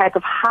same type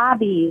of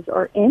hobbies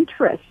or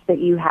interests that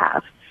you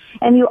have.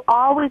 And you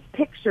always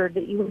pictured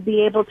that you would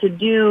be able to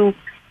do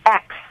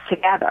X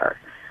together.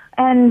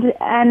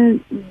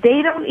 And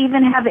they don't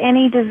even have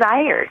any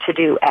desire to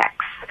do X.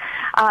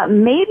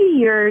 Maybe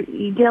you're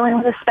dealing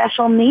with a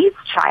special needs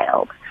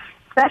child.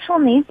 Special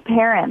needs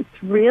parents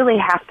really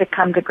have to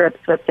come to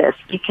grips with this,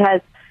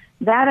 because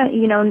that,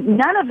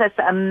 none of us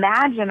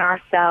imagine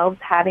ourselves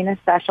having a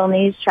special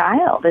needs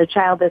child, a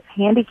child that's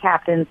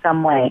handicapped in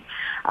some way,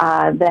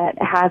 that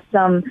has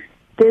some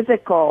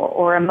physical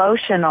or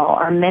emotional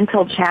or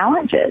mental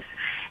challenges.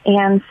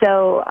 And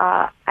so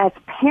as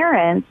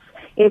parents,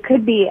 it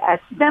could be as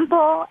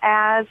simple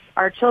as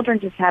our children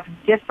just have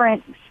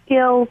different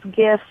skills,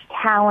 gifts,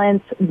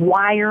 talents,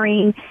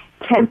 wiring,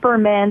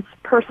 temperaments,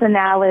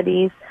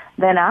 personalities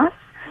than us.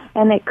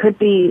 And it could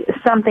be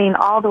something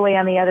all the way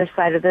on the other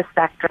side of the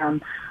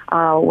spectrum,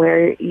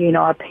 where,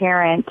 a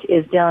parent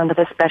is dealing with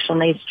a special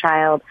needs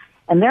child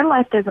and their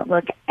life doesn't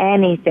look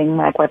anything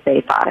like what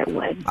they thought it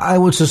would. I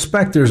would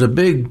suspect there's a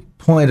big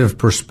point of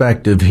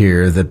perspective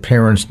here that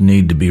parents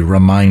need to be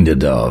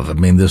reminded of. I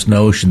mean, this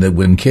notion that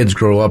when kids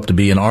grow up to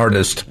be an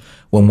artist,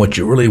 when what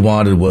you really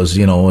wanted was,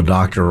 a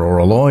doctor or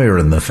a lawyer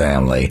in the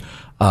family,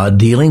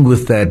 dealing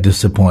with that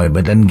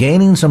disappointment and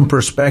gaining some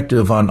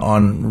perspective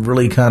on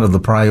really kind of the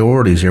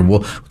priorities here.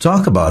 We'll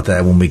talk about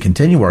that when we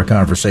continue our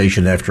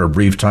conversation after a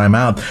brief time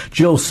out.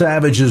 Jill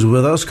Savage is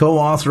with us,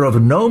 co-author of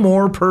No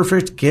More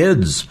Perfect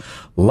Kids.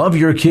 Love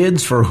your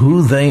kids for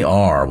who they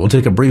are. We'll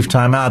take a brief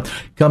time out.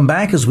 Come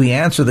back as we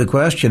answer the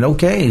question,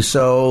 okay,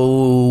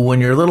 so when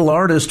your little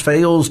artist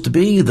fails to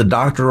be the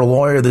doctor or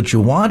lawyer that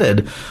you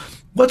wanted,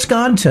 what's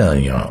God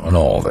telling you on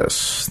all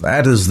this?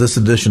 That is this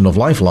edition of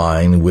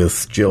Lifeline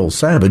with Jill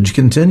Savage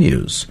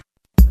continues.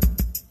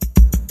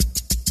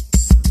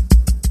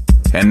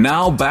 And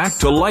now back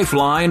to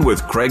Lifeline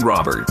with Craig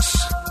Roberts.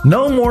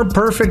 No more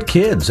perfect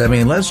kids. I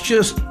mean, let's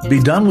just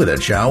be done with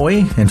it, shall we?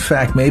 In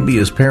fact, maybe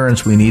as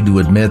parents we need to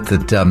admit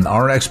that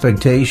our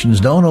expectations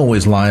don't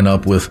always line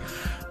up with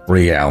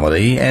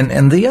reality.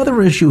 And the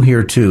other issue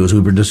here, too, is we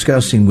were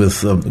discussing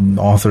with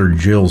author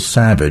Jill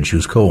Savage,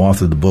 who's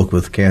co-authored the book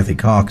with Kathy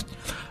Cox,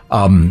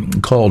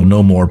 called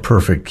No More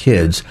Perfect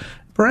Kids.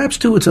 Perhaps,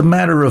 too, it's a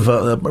matter of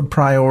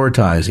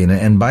prioritizing.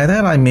 And by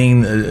that I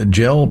mean,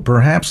 Jill,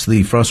 perhaps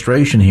the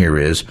frustration here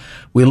is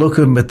we look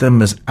at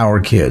them as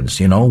our kids.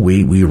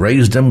 We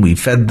raised them, we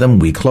fed them,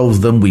 we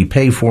clothed them, we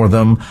pay for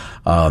them,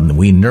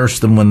 we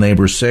nursed them when they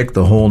were sick,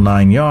 the whole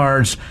 9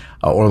 yards.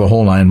 Or the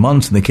whole 9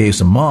 months in the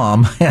case of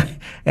mom.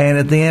 And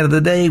at the end of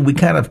the day, we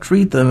kind of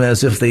treat them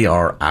as if they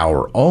are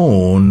our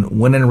own,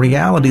 when in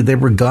reality, they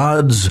were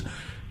God's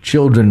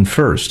children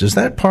first. Is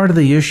that part of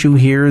the issue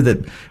here,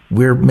 that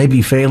we're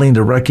maybe failing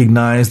to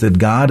recognize that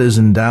God has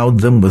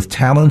endowed them with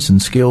talents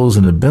and skills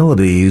and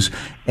abilities,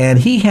 and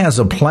He has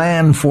a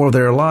plan for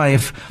their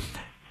life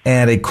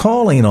and a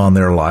calling on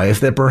their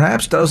life that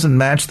perhaps doesn't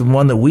match the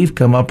one that we've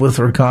come up with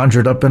or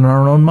conjured up in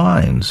our own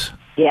minds?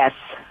 Yes.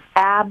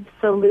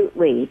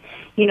 Absolutely.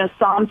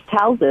 Psalms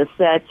tells us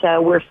that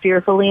we're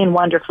fearfully and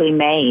wonderfully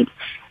made.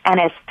 And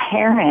as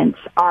parents,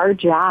 our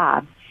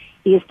job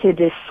is to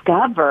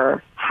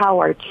discover how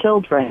our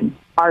children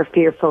are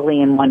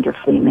fearfully and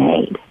wonderfully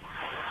made.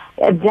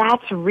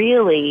 That's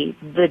really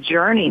the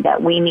journey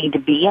that we need to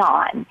be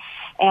on.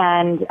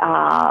 And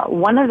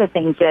one of the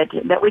things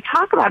that we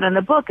talk about in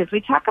the book is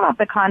we talk about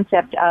the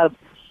concept of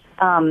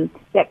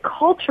that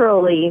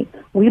culturally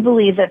we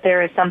believe that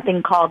there is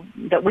something called,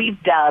 that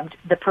we've dubbed,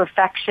 the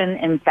perfection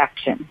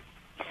infection.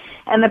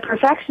 And the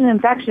perfection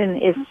infection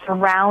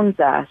surrounds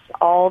us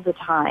all the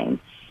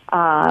time.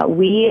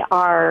 We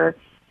are,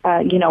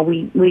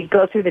 we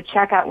go through the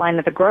checkout line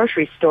at the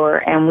grocery store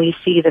and we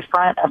see the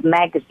front of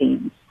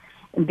magazines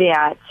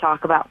that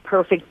talk about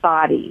perfect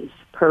bodies,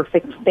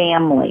 perfect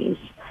families.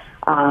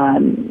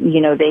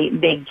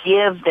 They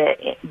give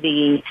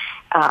the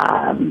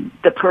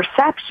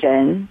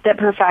perception that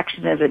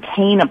perfection is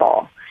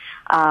attainable.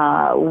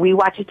 We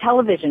watch a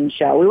television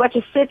show, we watch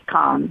a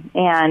sitcom,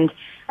 and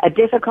a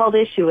difficult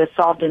issue is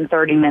solved in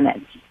 30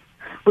 minutes.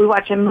 We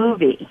watch a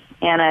movie,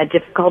 and a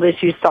difficult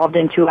issue is solved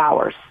in 2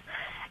 hours.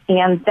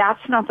 And that's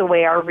not the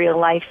way our real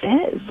life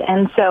is.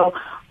 And so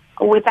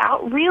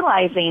without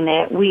realizing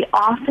it, we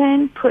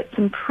often put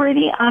some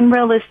pretty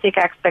unrealistic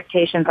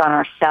expectations on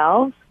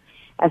ourselves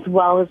as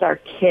well as our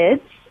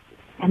kids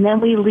And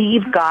then we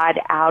leave God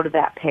out of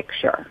that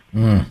picture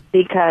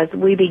because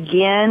we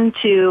begin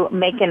to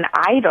make an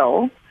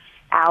idol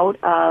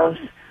out of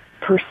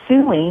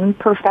pursuing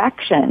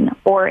perfection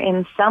or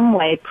in some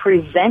way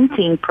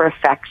presenting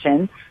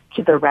perfection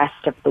to the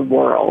rest of the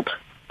world.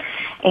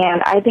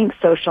 And I think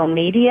social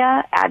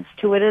media adds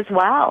to it as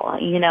well.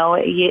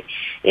 It's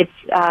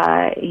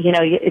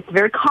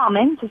very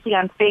common to see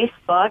on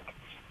Facebook,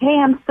 hey,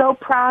 I'm so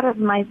proud of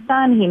my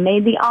son. He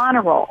made the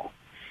honor roll.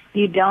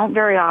 You don't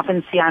very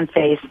often see on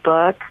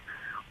Facebook,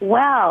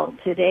 well,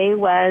 today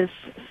was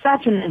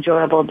such an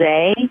enjoyable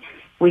day.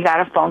 We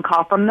got a phone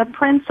call from the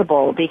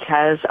principal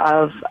because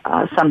of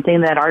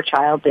something that our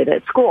child did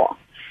at school.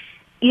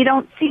 You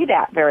don't see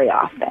that very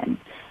often.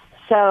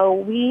 So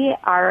we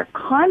are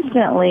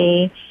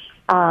constantly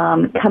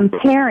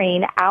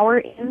comparing our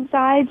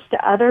insides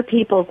to other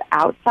people's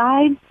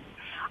outsides.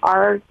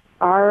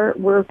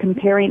 We're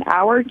comparing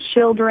our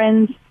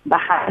children's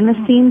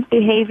behind-the-scenes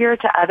behavior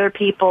to other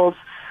people's,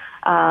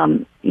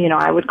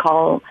 I would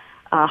call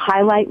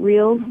highlight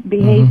reel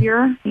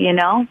behavior.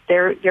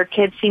 Their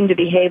kids seem to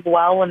behave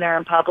well when they're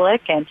in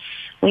public, and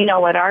we know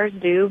what ours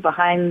do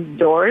behind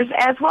doors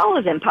as well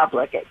as in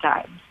public at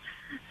times.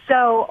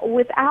 So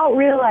without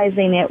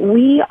realizing it,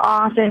 we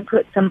often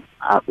put some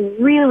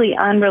really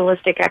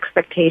unrealistic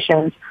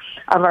expectations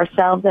of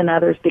ourselves and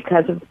others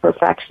because of the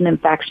perfection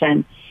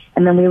infection,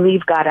 and then we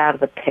leave God out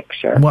of the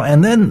picture. Well,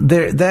 and then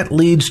that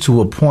leads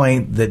to a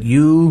point that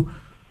you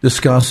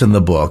discuss in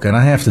the book, and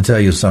I have to tell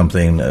you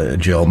something,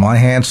 Jill. My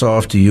hat's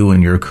off to you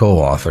and your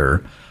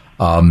co-author.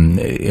 And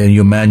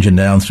you imagine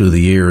down through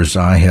the years,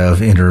 I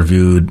have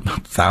interviewed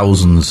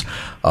thousands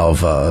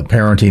of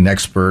parenting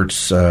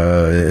experts,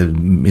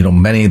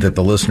 many that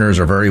the listeners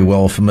are very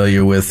well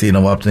familiar with,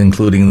 up to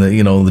including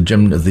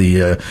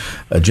the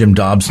Jim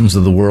Dobsons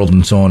of the world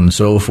and so on and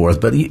so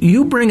forth. But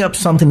you bring up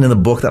something in the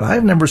book that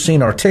I've never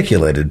seen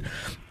articulated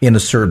in a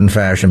certain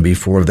fashion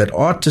before that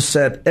ought to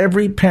set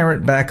every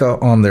parent back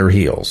on their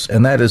heels,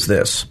 and that is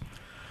this.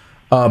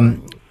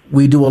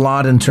 We do a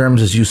lot in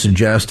terms, as you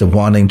suggest, of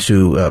wanting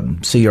to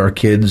see our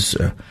kids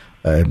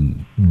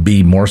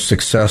be more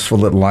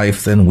successful at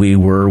life than we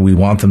were. We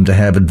want them to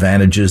have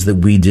advantages that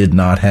we did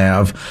not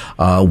have.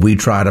 We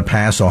try to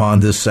pass on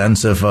this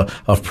sense of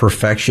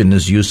perfection,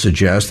 as you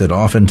suggest, that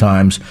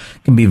oftentimes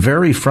can be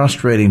very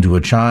frustrating to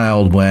a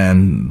child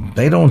when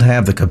they don't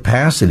have the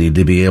capacity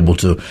to be able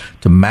to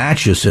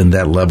match us in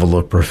that level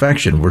of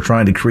perfection. We're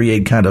trying to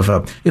create kind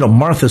of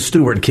Martha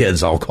Stewart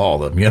kids, I'll call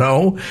them,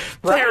 Right.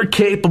 They're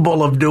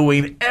capable of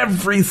doing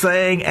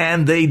everything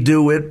and they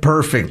do it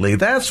perfectly.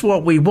 That's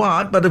what we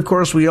want, but of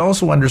course we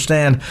also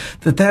understand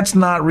that that's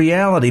not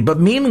reality. But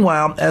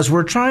meanwhile, as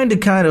we're trying to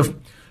kind of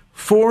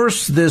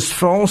force this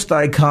false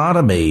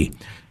dichotomy,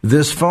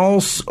 this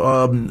false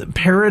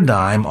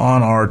paradigm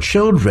on our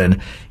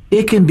children,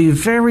 it can be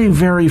very,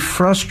 very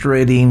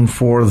frustrating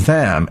for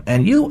them.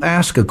 And you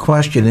ask a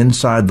question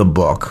inside the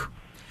book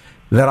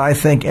that I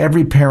think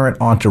every parent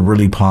ought to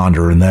really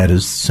ponder, and that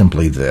is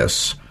simply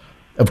this.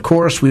 Of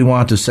course, we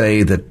want to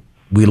say that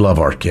we love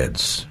our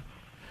kids.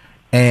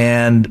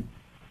 And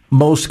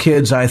most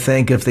kids, I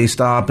think, if they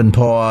stop and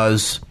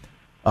pause,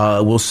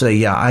 will say,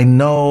 yeah, I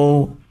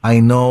know,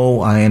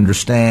 I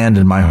understand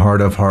in my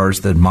heart of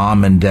hearts that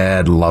mom and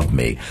dad love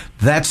me.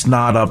 That's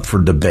not up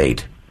for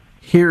debate.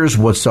 Here's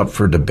what's up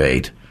for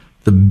debate.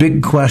 The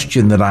big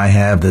question that I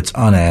have that's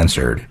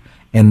unanswered,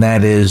 and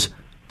that is,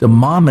 do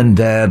mom and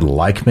dad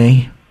like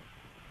me?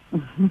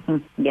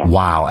 Yes.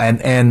 Wow.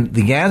 And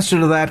the answer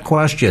to that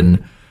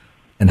question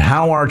and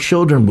how our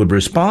children would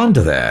respond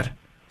to that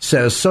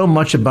says so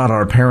much about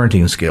our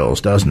parenting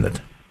skills, doesn't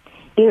it?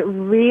 It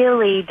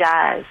really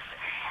does.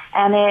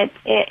 And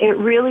it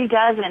really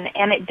does.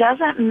 And it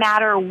doesn't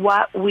matter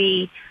what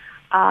we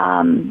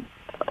say,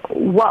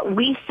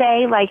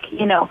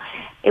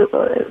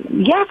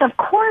 yes, of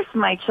course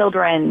my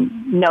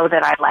children know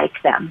that I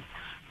like them.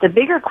 The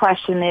bigger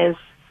question is,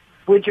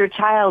 would your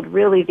child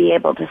really be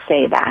able to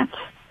say that?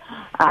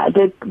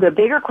 The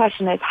bigger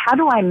question is, how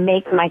do I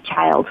make my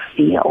child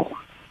feel?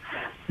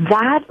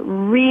 That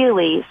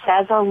really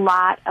says a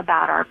lot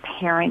about our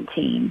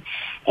parenting.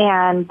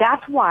 And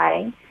that's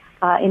why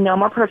in No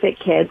More Perfect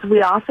Kids,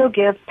 we also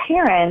give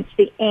parents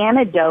the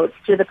antidotes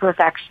to the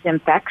perfection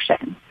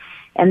infection.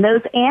 And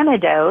those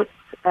antidotes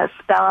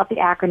spell out the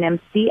acronym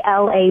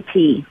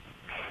CLAP,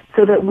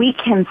 so that we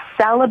can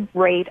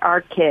celebrate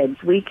our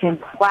kids. We can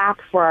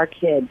clap for our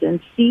kids. And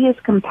C is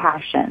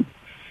compassion,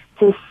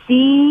 to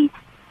see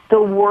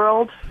the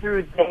world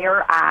through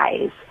their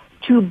eyes,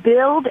 to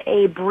build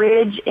a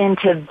bridge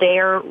into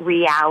their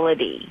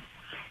reality,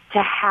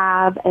 to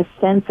have a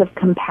sense of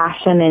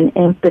compassion and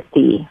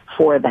empathy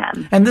for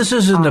them. And this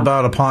isn't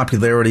about a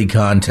popularity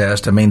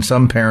contest. I mean,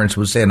 some parents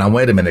would say, now,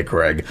 wait a minute,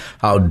 Craig,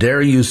 how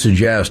dare you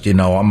suggest,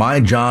 my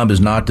job is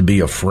not to be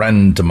a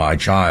friend to my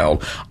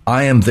child.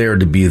 I am there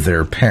to be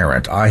their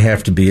parent. I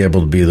have to be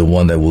able to be the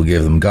one that will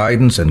give them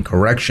guidance and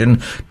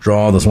correction,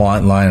 draw the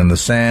line in the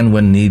sand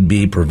when need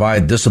be,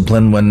 provide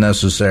discipline when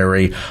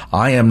necessary.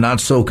 I am not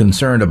so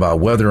concerned about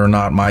whether or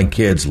not my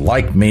kids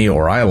like me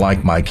or I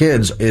like my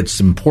kids. It's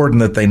important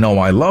that they know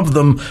I love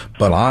them,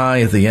 but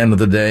I, at the end of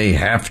the day,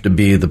 have to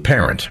be the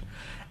parent.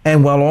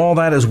 And while all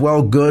that is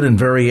well, good, and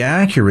very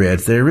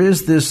accurate, there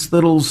is this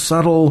little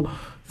subtle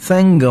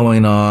thing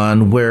going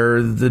on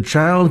where the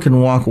child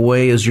can walk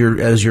away as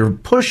you're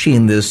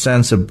pushing this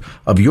sense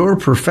of your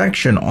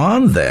perfection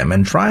on them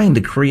and trying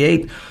to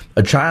create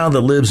a child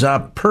that lives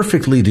up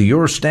perfectly to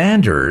your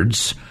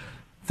standards,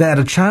 that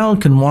a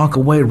child can walk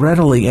away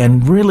readily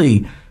and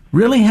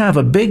really have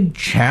a big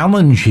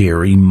challenge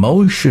here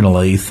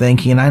emotionally,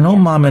 thinking, I know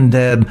mom and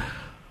dad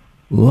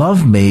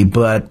love me,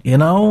 but,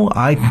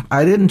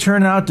 I didn't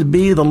turn out to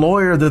be the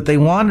lawyer that they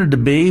wanted to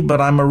be, but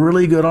I'm a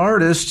really good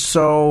artist,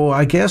 so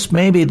I guess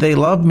maybe they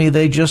love me,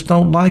 they just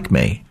don't like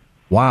me.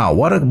 Wow,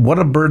 what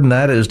a burden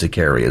that is to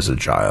carry as a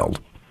child.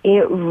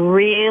 It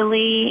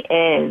really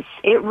is.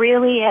 It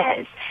really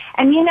is.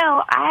 And,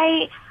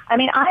 I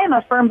am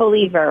a firm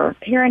believer.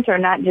 Parents are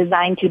not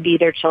designed to be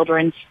their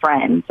children's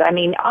friends. I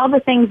mean, all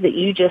the things that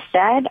you just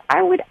said,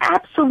 I would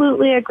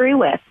absolutely agree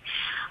with.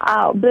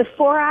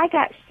 Before I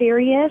got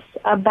serious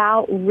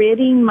about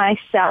ridding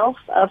myself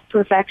of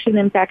perfection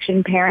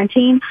infection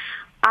parenting,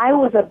 I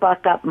was a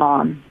buck up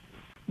mom.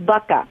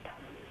 Buck up.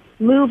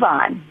 Move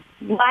on.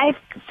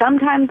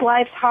 Sometimes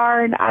life's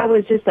hard. I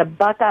was just a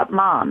buck up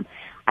mom.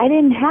 I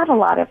didn't have a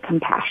lot of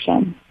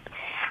compassion.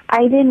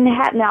 I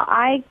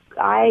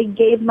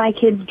gave my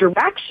kids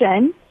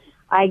direction.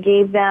 I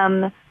gave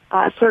them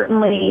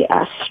certainly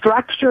a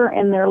structure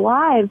in their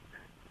lives,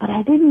 but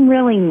I didn't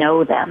really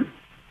know them.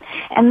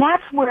 And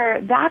that's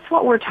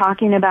what we're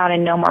talking about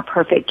in No More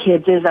Perfect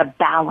Kids, is a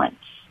balance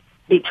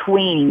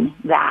between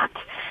that.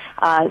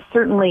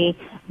 Certainly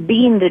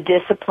being the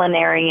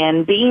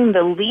disciplinarian, being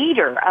the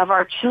leader of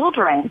our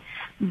children,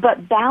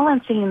 but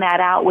balancing that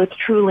out with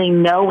truly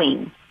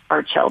knowing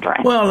our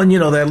children. Well, and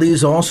that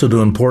leads also to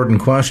an important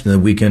question that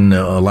we can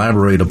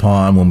elaborate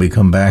upon when we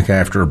come back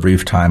after a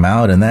brief time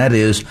out, and that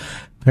is,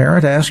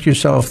 parent, ask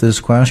yourself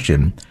this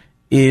question.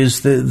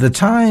 Is the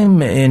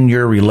time in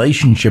your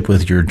relationship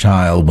with your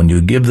child when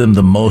you give them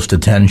the most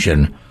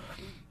attention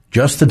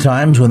just the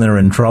times when they're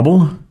in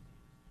trouble?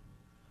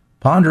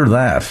 Ponder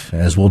that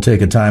as we'll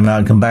take a time out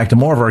and come back to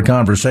more of our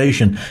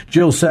conversation.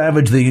 Jill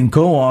Savage, the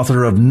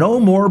co-author of No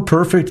More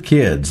Perfect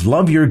Kids.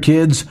 Love your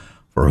kids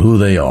for who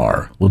they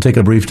are. We'll take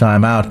a brief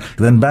time out,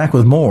 then back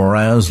with more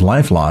as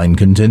Lifeline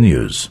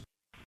continues.